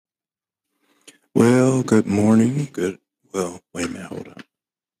Well, good morning. Wait a minute, hold on.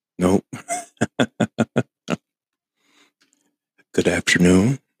 Nope. Good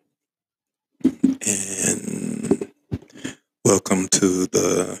afternoon. And welcome to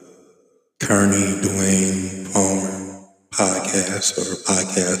the Kearney Dwayne Palmer podcast or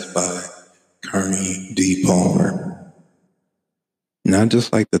podcast by Kearney D. Palmer. And I'd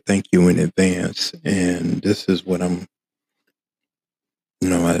just like to thank you in advance. And this is what I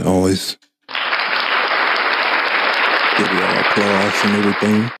always give you all applause and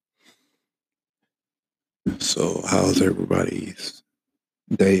everything. So how's everybody's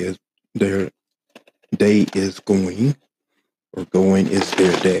their day is going? Or going is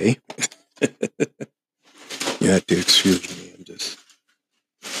their day. You have to excuse me. I'm just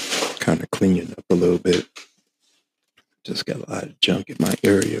kind of cleaning up a little bit. Just got a lot of junk in my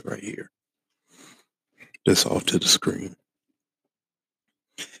area right here. Just off to the screen.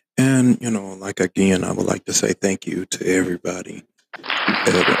 And, like again, I would like to say thank you to everybody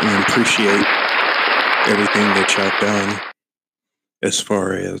and appreciate everything that y'all done as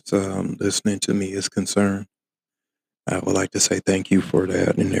far as listening to me is concerned. I would like to say thank you for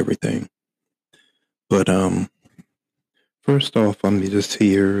that and everything. But first off, I'm just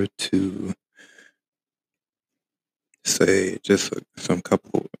here to say just some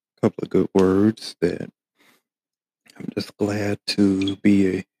couple of good words that I'm just glad to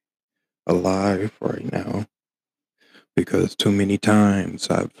be alive right now, because too many times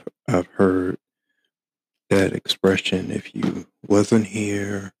I've heard that expression: if you wasn't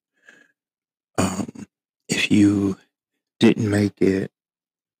here, if you didn't make it,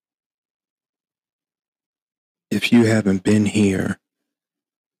 if you haven't been here,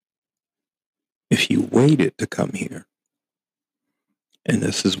 if you waited to come here. And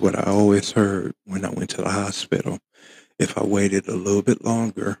this is what I always heard when I went to the hospital: if I waited a little bit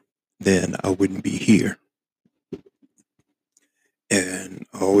longer, then I wouldn't be here. And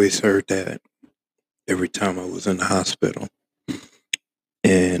I always heard that every time I was in the hospital.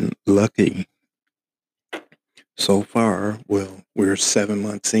 And lucky, so far, well, we're 7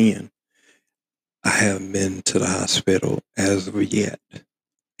 months in, I haven't been to the hospital as of yet.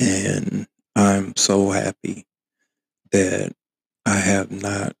 And I'm so happy that I have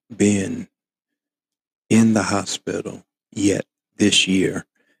not been in the hospital yet this year.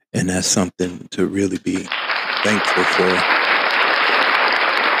 And that's something to really be thankful for,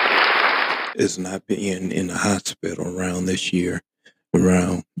 is not being in the hospital around this year,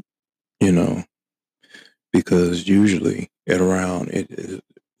 around, because usually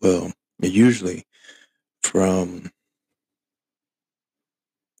usually from,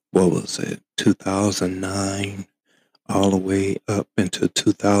 what was it, 2009 all the way up into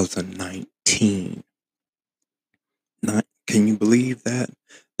 2019. Can you believe that?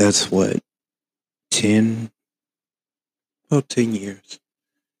 That's what, 10 years.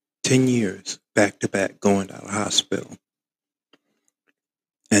 10 years back to back going to the hospital.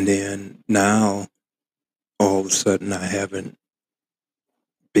 And then now, all of a sudden, I haven't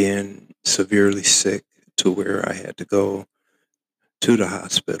been severely sick to where I had to go to the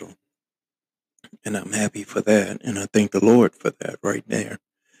hospital. And I'm happy for that. And I thank the Lord for that right there,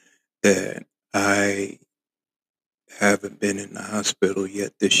 that I haven't been in the hospital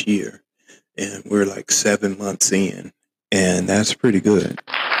yet this year. And we're like 7 months in. And that's pretty good,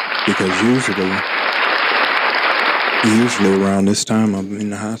 because usually around this time I'm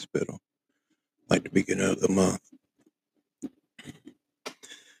in the hospital, like the beginning of the month.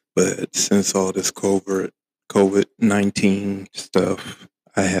 But since all this COVID-19 stuff,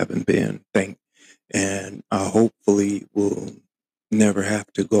 I haven't been. And I hopefully will never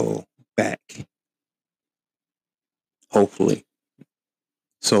have to go back. Hopefully.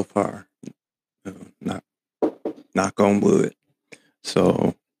 So far. Knock on wood.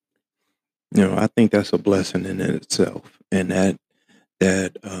 So, I think that's a blessing in itself. And that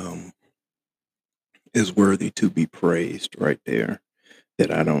is worthy to be praised right there.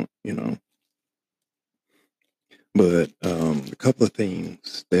 That I don't, But a couple of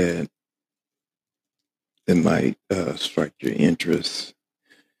things that might strike your interest.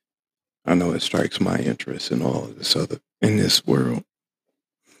 I know it strikes my interest in all of this in this world.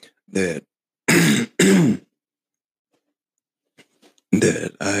 That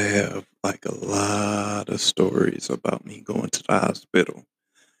that I have like a lot of stories about me going to the hospital,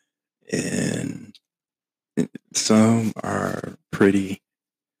 and some are pretty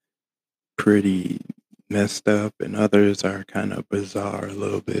messed up, and others are kind of bizarre a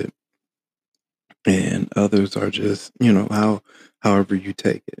little bit, and others are just however you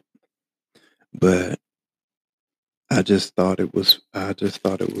take it. But I just thought it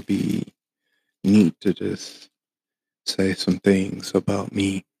would be need to just say some things about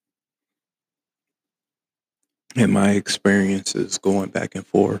me and my experiences going back and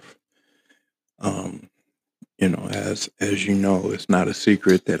forth. Um, as you know, it's not a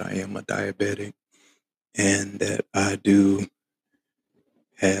secret that I am a diabetic and that I do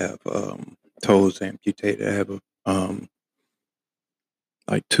have toes amputated. I have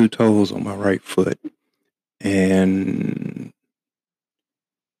like two toes on my right foot and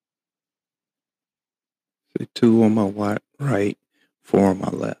two on my right, four on my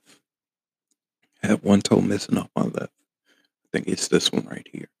left. I have one toe missing off my left. I think it's this one right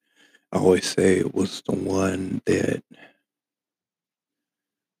here. I always say it was the one that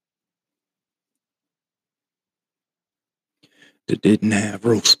didn't have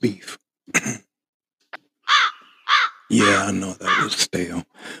roast beef. Yeah, I know that was stale,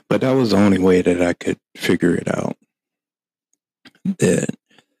 but that was the only way that I could figure it out. That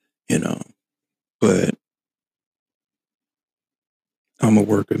you know, but I'm a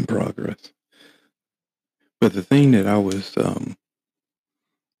work in progress. But the thing that I was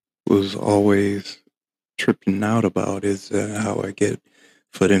always tripping out about is how I get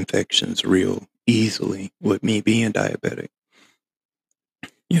foot infections real easily with me being diabetic.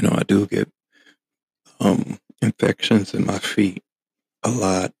 I do get infections in my feet a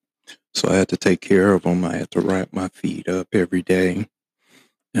lot, so I had to take care of them. I had to wrap my feet up every day.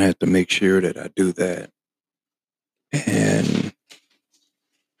 I had to make sure that I do that, and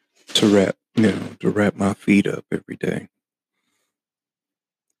to wrap my feet up every day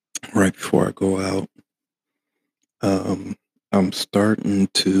right before I go out. Um, I'm starting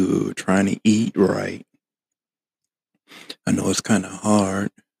to trying to eat right. I know it's kind of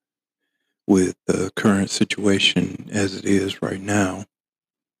hard with the current situation as it is right now,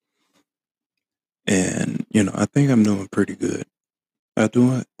 and I think I'm doing pretty good. I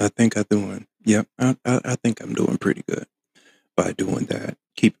think I'm doing. Yep, I think I'm doing pretty good by doing that,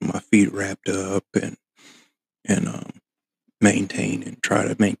 keeping my feet wrapped up and try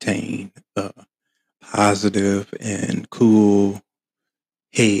to maintain a positive and cool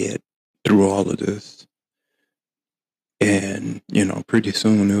head through all of this. And pretty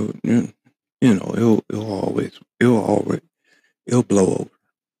soon it'll blow over.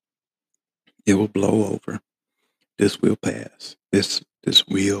 It will blow over. This will pass. This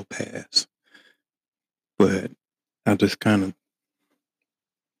will pass. But I just kind of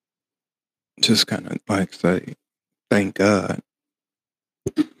like say thank God.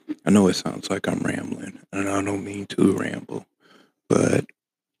 I know it sounds like I'm rambling, and I don't mean to ramble, but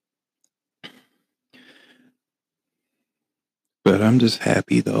I'm just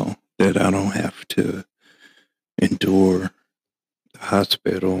happy though that I don't have to endure the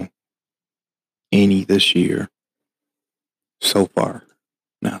hospital any this year so far.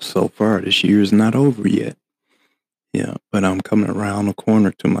 Now, so far, this year is not over yet. Yeah, but I'm coming around the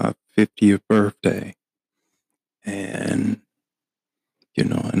corner to my 50th birthday, and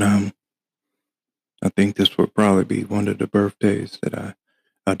I think this will probably be one of the birthdays that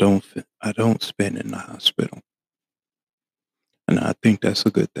I don't spend in the hospital, and I think that's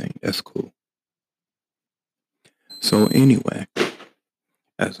a good thing. That's cool. So anyway,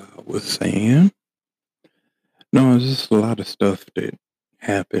 as I was saying, no, it's just a lot of stuff that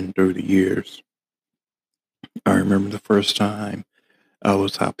happened through the years. I remember the first time I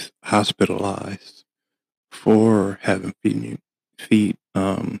was hospitalized for having feet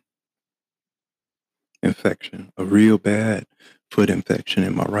infection, a real bad foot infection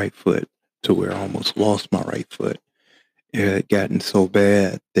in my right foot, to where I almost lost my right foot. It had gotten so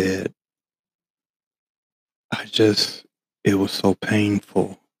bad that it was so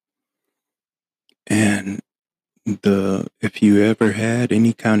painful. And if you ever had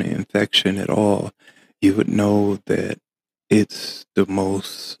any kind of infection at all, you would know that it's the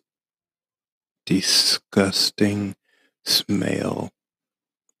most disgusting smell.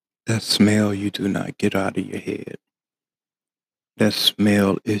 That smell you do not get out of your head. That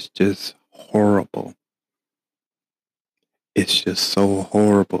smell is just horrible. It's just so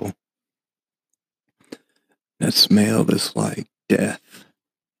horrible. That smell is like death.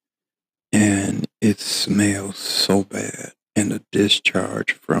 And it smells so bad. And the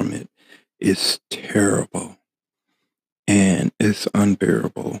discharge from it is terrible. And it's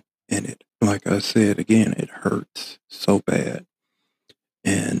unbearable. And like I said again, it hurts so bad.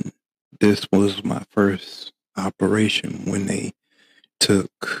 And this was my first operation when they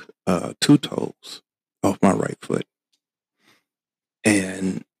took two toes off my right foot.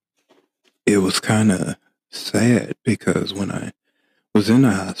 And it was kind of sad because when I was in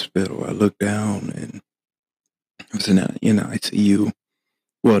the hospital, I looked down and I was in ICU,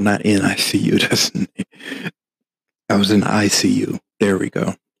 Well, not in ICU. I was in ICU. There we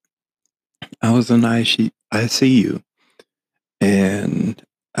go. I was in ICU, and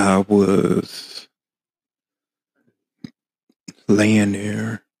I was laying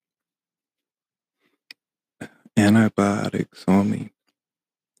there, antibiotics on me,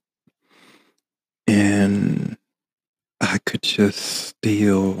 and I could just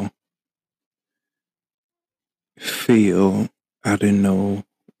still feel. I didn't know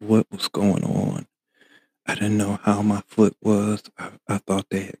what was going on. I didn't know how my foot was. I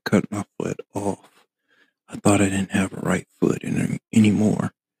thought they had cut my foot off. I thought I didn't have a right foot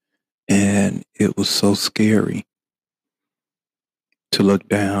anymore. And it was so scary to look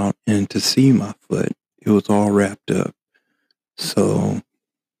down and to see my foot. It was all wrapped up. So,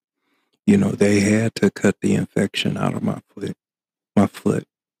 they had to cut the infection out of my foot, my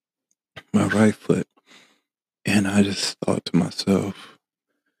right foot. And I just thought to myself,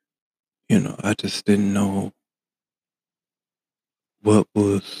 I just didn't know what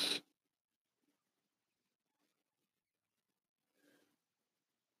was,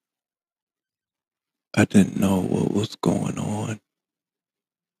 I didn't know what was going on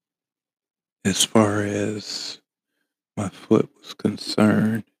as far as my foot was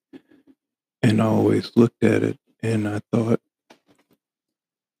concerned. And I always looked at it and I thought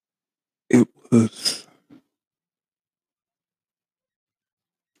it was,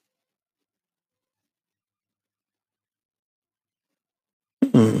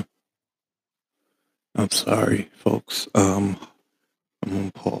 uh, I'm sorry, folks. I'm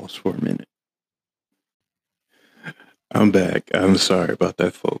gonna pause for a minute. I'm back. I'm sorry about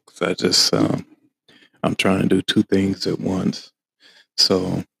that, folks. I'm trying to do two things at once.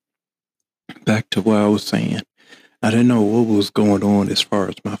 So back to what I was saying. I didn't know what was going on as far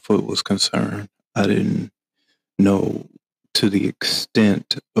as my foot was concerned. I didn't know to the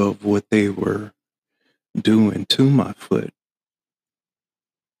extent of what they were doing to my foot.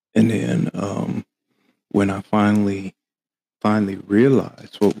 And then when I finally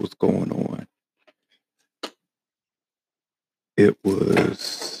realized what was going on, it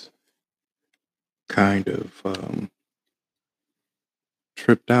was kind of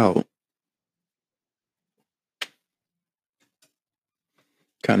tripped out,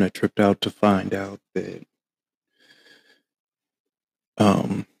 to find out that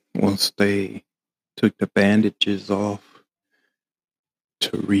once they took the bandages off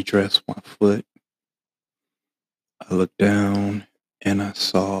to redress my foot, I looked down and I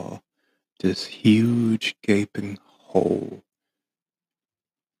saw this huge gaping hole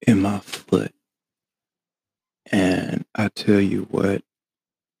in my foot. And I tell you what,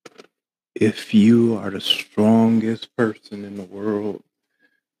 if you are the strongest person in the world,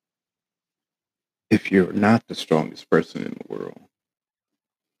 if you're not the strongest person in the world,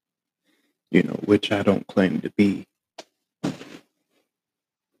 which I don't claim to be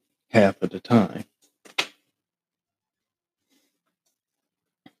half of the time,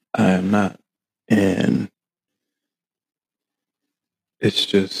 I am not. And it's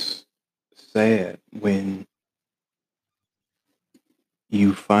just sad when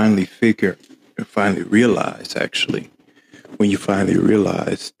you finally realize, actually, when you finally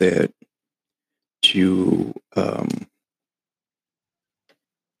realize that you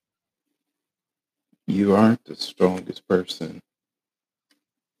aren't the strongest person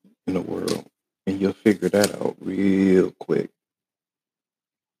in the world, and you'll figure that out real quick,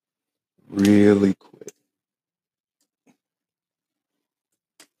 really quick.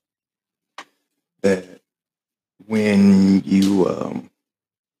 That when you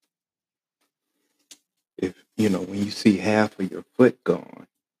if when you see half of your foot gone,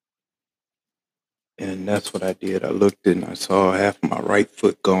 and that's what I did. I looked and I saw half of my right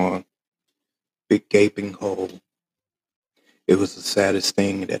foot gone, big gaping hole. It was the saddest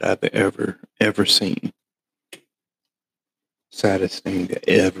thing that I've ever seen. Saddest thing to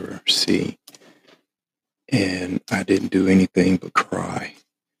ever see. And I didn't do anything but cry,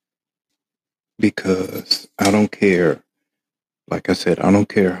 because I don't care. Like I said, I don't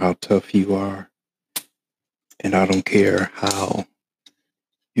care how tough you are, and I don't care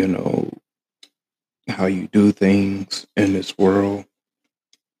you know, how you do things in this world.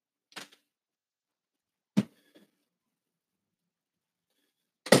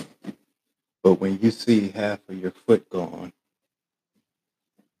 But when you see half of your foot gone,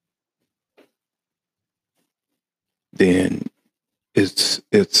 then it's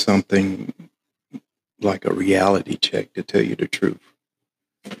something like a reality check, to tell you the truth.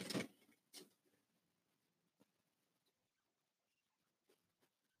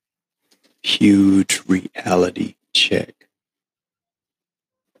 Huge reality check.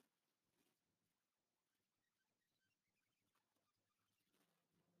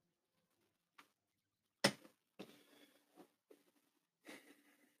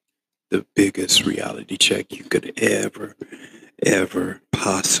 the biggest reality check you could ever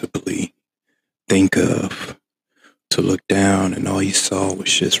possibly think of, to look down and all you saw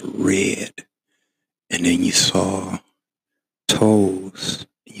was just red. And then you saw toes,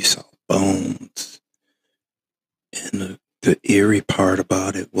 you saw bones. And the eerie part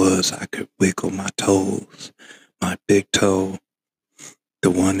about it was I could wiggle my toes. My big toe, the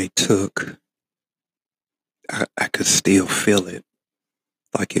one they took, I could still feel it,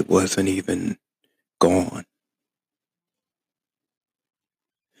 like it wasn't even gone.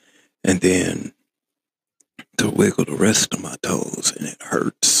 And then to wiggle the rest of my toes, and it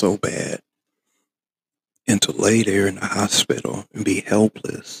hurt so bad. And to lay there in the hospital and be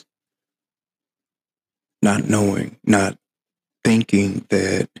helpless, not knowing, not thinking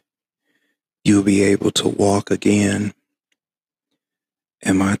that you'll be able to walk again.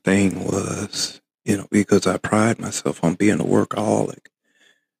 And my thing was, because I pride myself on being a workaholic,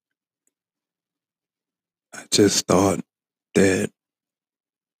 I just thought that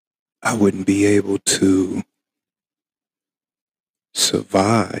I wouldn't be able to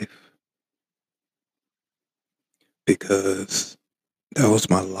survive, because that was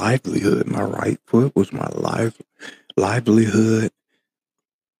my livelihood. My right foot was my livelihood,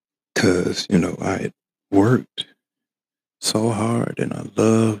 because, I had worked so hard and I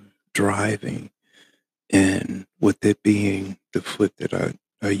love driving. And with it being the foot that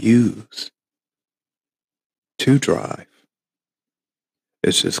I use to drive,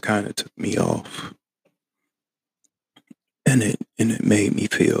 it just kind of took me off. And it made me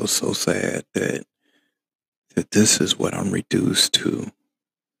feel so sad that this is what I'm reduced to,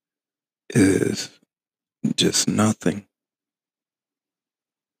 is just nothing.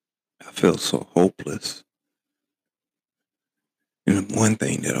 I felt so hopeless. And one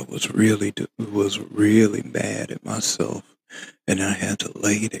thing that I was really mad at myself, and I had to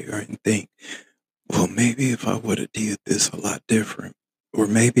lay there and think, well, maybe if I would have did this a lot different, or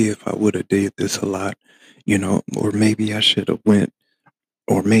maybe if I would have did this a lot, or maybe I should have went,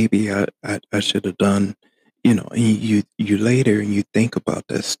 or maybe I should have done, and you lay there and you think about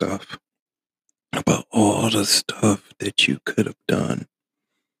that stuff, about all the stuff that you could have done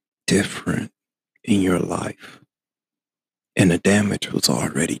different in your life. And the damage was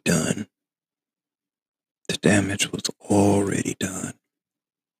already done. The damage was already done,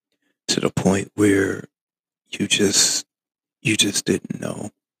 to the point where you just didn't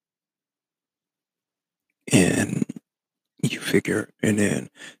know. And you figure, and then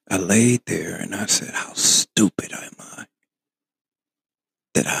I laid there and I said, how stupid am I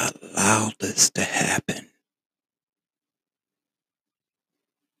that I allowed this to happen?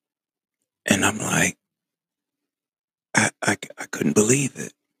 And I'm like, I couldn't believe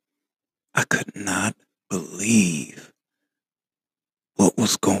it. I could not believe what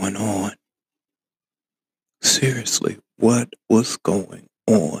was going on. Seriously, what was going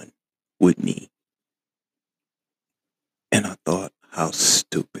on with me? And I thought, how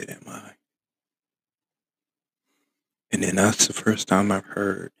stupid am I? And then that's the first time I've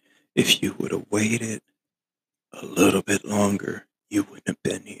heard, if you would have waited a little bit longer, you wouldn't have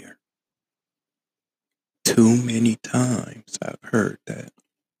been here. Too many times I've heard that.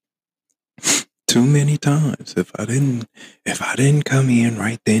 Too many times. If I didn't come in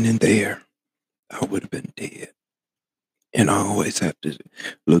right then and there, I would have been dead. And I always have to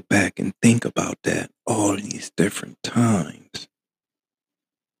look back and think about that all these different times.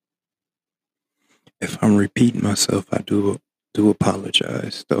 If I'm repeating myself, I do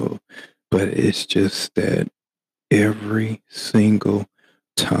apologize though. But it's just that every single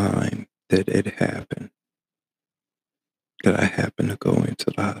time that it happened, that I happened to go into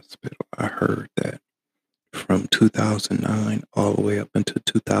the hospital, I heard that from 2009 all the way up until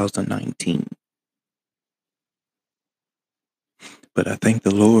 2019. But I thank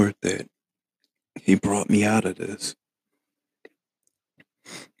the Lord that He brought me out of this,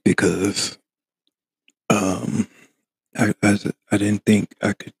 because I didn't think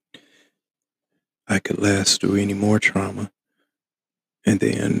I could last through any more trauma. And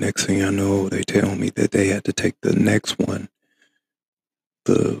then next thing I know, they tell me that they had to take the next one,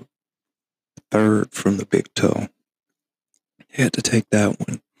 the third from the big toe. They had to take that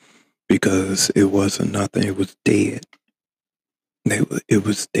one because it wasn't nothing. It was dead. It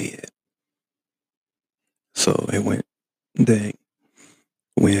was dead. So they went and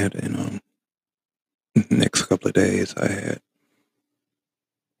next couple of days I had,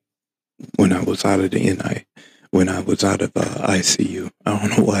 when I was out of ICU. I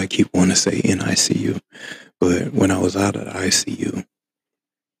don't know why I keep wanting to say NICU, but when I was out of the ICU,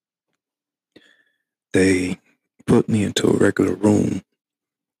 they put me into a regular room,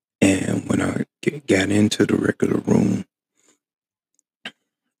 And when I got into the regular room,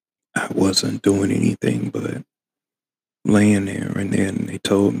 I wasn't doing anything but laying there. And then they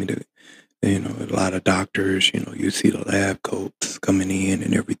told me that, a lot of doctors, you see the lab coats coming in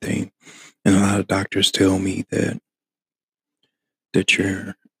and everything. And a lot of doctors tell me that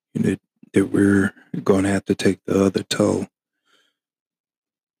you're, that, that we're going to have to take the other toe.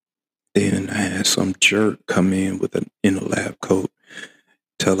 Then I had some jerk come in a lab coat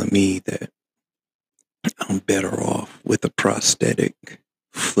telling me that I'm better off with a prosthetic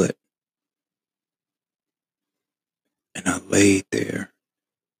foot. And I laid there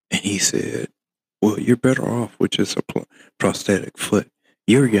and he said, well, you're better off with just a prosthetic foot.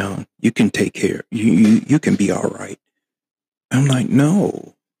 You're young. You can take care. You can be all right. I'm like,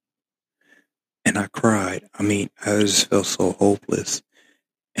 no. And I cried. I mean, I just felt so hopeless.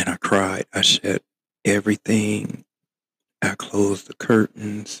 And I cried. I shut everything. I closed the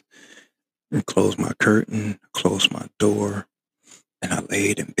curtains and closed my curtain, closed my door, and I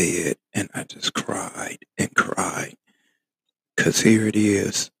laid in bed and I just cried and cried. Because here it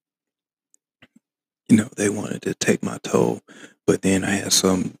is. They wanted to take my toe, but then I had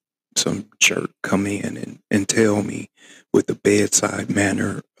some jerk come in and tell me with the bedside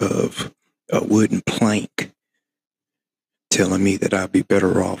manner of a wooden plank, telling me that I'd be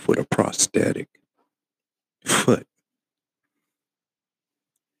better off with a prosthetic foot.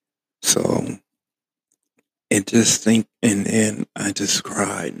 So, and then I just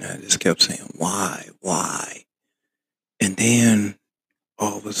cried and I just kept saying, why? And then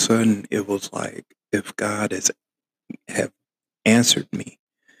all of a sudden it was like, if God have answered me,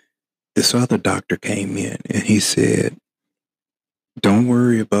 this other doctor came in and he said, don't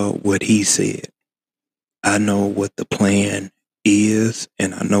worry about what he said. I know what the plan is,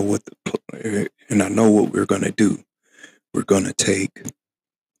 and I know what we're going to do. We're going to take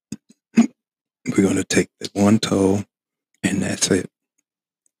that one toe, and that's it.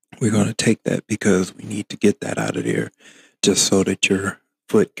 We're going to take that because we need to get that out of there, just so that your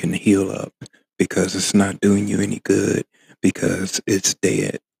foot can heal up, because it's not doing you any good, because it's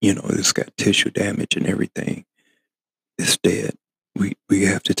dead. It's got tissue damage and everything. It's dead. We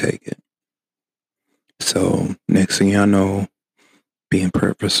have to take it. So next thing I know, being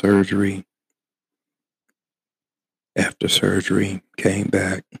prepped for surgery. After surgery, came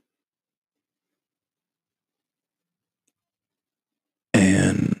back,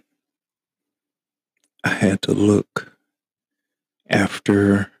 and I had to look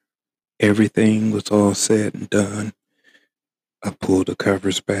after everything was all said and done. I pulled the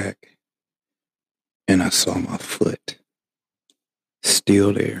covers back and I saw my foot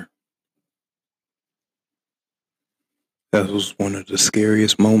still there. That was one of the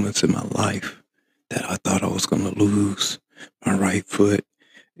scariest moments in my life, that I thought I was going to lose my right foot.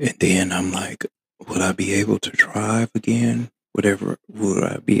 And then I'm like, would I be able to drive again? Would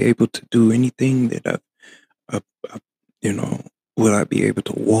I be able to do anything that I would I be able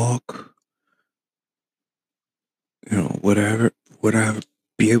to walk? Whatever. Would I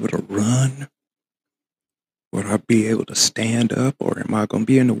be able to run? Would I be able to stand up, or am I going to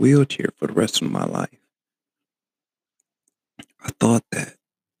be in a wheelchair for the rest of my life? I thought that.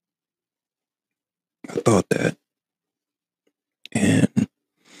 And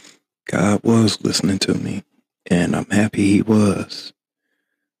God was listening to me, and I'm happy He was,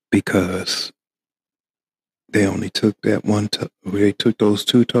 because they only took that one toe. They took those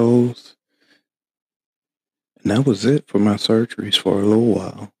two toes, and that was it for my surgeries for a little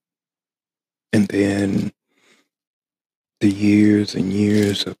while. And then the years and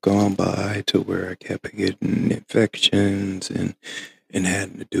years have gone by to where I kept getting infections and they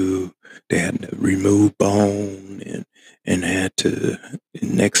had to remove bone and had to,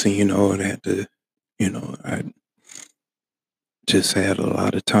 next thing you know, it had to, I just had a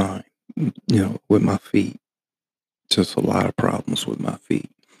lot of time, with my feet, just a lot of problems with my feet,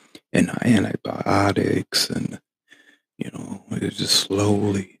 and antibiotics, and, it was just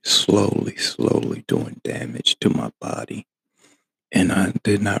slowly doing damage to my body. And I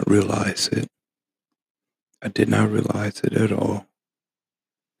did not realize it. I did not realize it at all.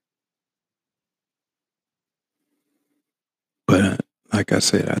 But like I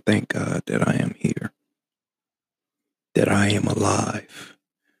said, I thank God that I am here, that I am alive,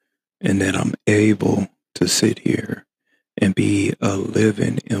 and that I'm able to sit here and be a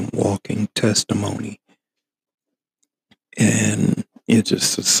living and walking testimony. And it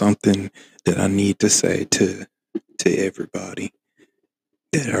just is something that I need to say to everybody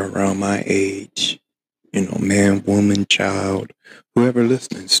that are around my age, man, woman, child, whoever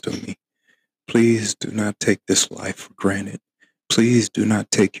listens to me. Please do not take this life for granted. Please do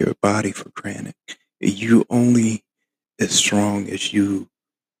not take your body for granted. You only as strong as you're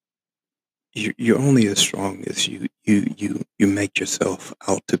only as strong as you make yourself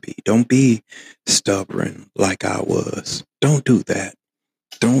out to be. Don't be stubborn like I was. Don't do that.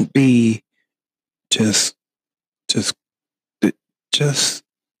 Don't be just just just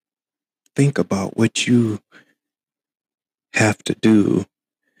think about what you have to do.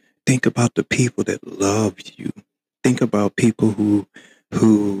 Think about the people that love you. Think about people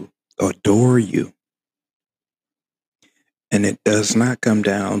who adore you. And it does not come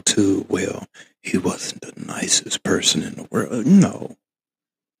down to, well, he wasn't the nicest person in the world. No.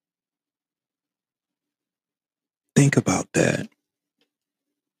 Think about that.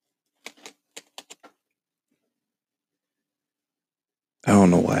 I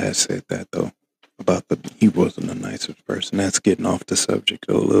don't know why I said that though. About he wasn't the nicest person. That's getting off the subject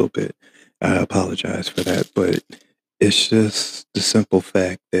a little bit. I apologize for that, but it's just the simple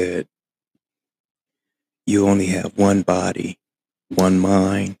fact that you only have one body, one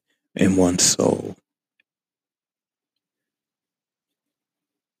mind, and one soul.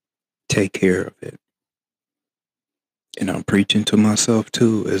 Take care of it. And I'm preaching to myself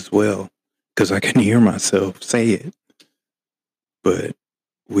too as well, because I can hear myself say it. But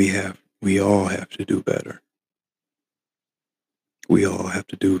we all have to do better. We all have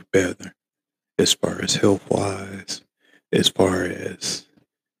to do better as far as health wise, as far as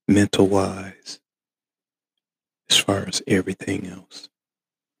mental wise, as far as everything else.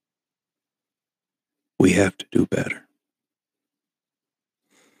 We have to do better.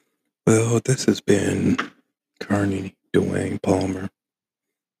 Well, this has been Kearney Dwayne Palmer,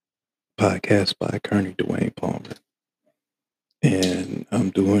 podcast by Kearney Dwayne Palmer. And I'm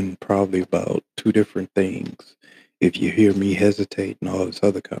doing probably about 2 different things. If you hear me hesitate and all this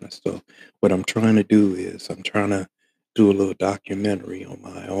other kind of stuff, what I'm trying to do is I'm trying to do a little documentary on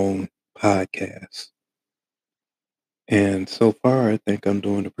my own podcast. And so far, I think I'm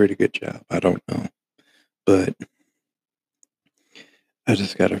doing a pretty good job. I don't know. But I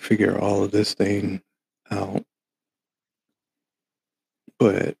just got to figure all of this thing out.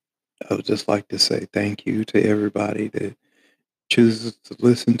 But I would just like to say thank you to everybody that chooses to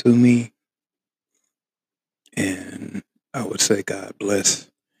listen to me. And I would say God bless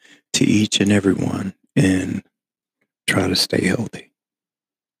to each and every one, and try to stay healthy.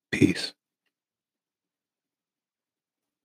 Peace.